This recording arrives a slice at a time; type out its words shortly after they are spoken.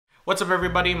What's up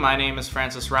everybody, my name is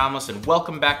Ramos and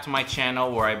welcome back to my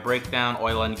channel where I break down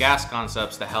oil and gas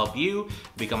concepts to help you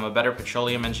become a better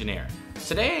petroleum engineer.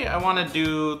 Today I want to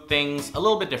do things a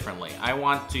little bit differently. I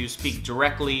want to speak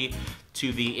directly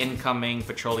to the incoming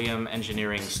petroleum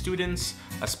engineering students,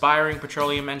 aspiring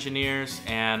petroleum engineers,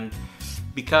 and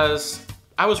because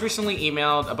I was recently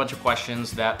emailed a bunch of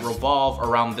questions that revolve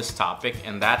around this topic,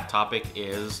 and that topic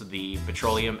is the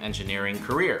petroleum engineering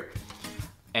career.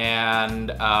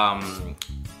 And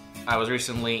I was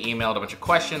recently emailed a bunch of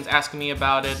questions asking me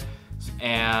about it.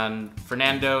 And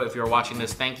Fernando, if you're watching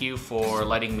this, thank you for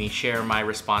letting me share my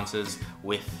responses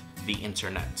with the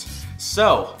internet.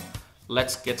 So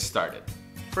let's get started.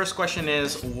 First question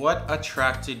is, what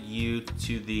attracted you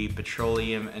to the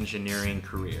petroleum engineering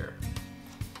career?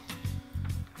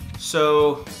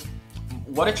 So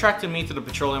what attracted me to the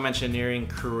petroleum engineering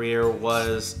career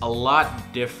was a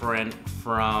lot different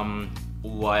from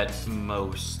what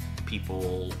most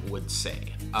people would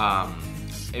say.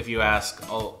 If you ask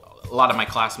a lot of my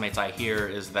classmates, I hear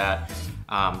is that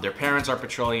their parents are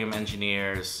petroleum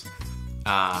engineers,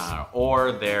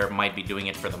 or they might be doing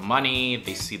it for the money.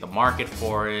 They see the market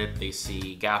for it. They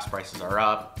see gas prices are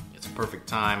up. It's a perfect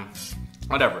time,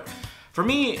 whatever. For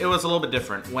me, it was a little bit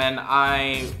different. When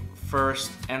I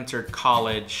first entered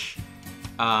college,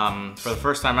 for the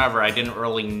first time ever, I didn't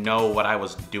really know what I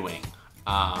was doing.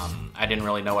 I didn't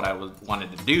really know what I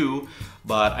wanted to do,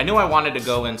 but I knew I wanted to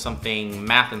go in something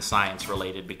math and science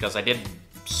related because I did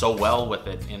so well with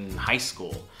it in high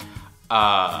school.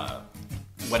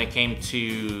 When it came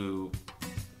to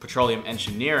petroleum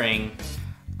engineering,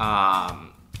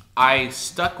 I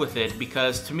stuck with it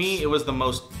because to me it was the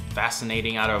most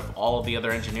fascinating out of all of the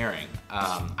other engineering.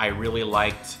 I really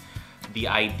liked the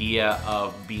idea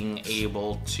of being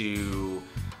able to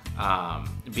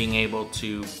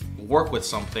work with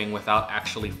something without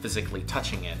actually physically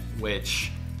touching it,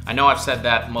 which I know I've said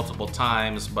that multiple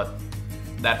times, but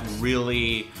that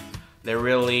really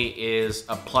is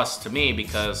a plus to me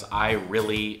because I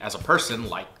really, as a person,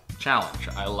 like challenge.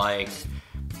 I like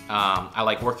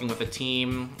working with a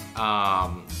team,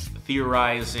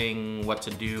 theorizing what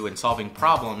to do and solving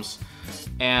problems,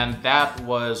 and that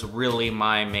was really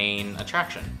my main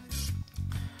attraction.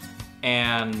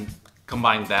 And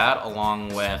combine that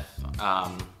along with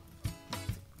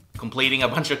completing a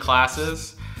bunch of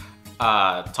classes,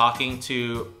 talking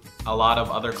to a lot of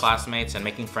other classmates and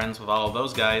making friends with all of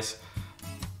those guys.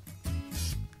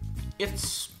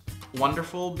 It's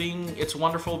wonderful being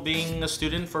a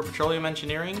student for petroleum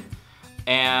engineering,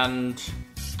 and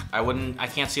I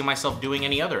can't see myself doing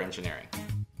any other engineering.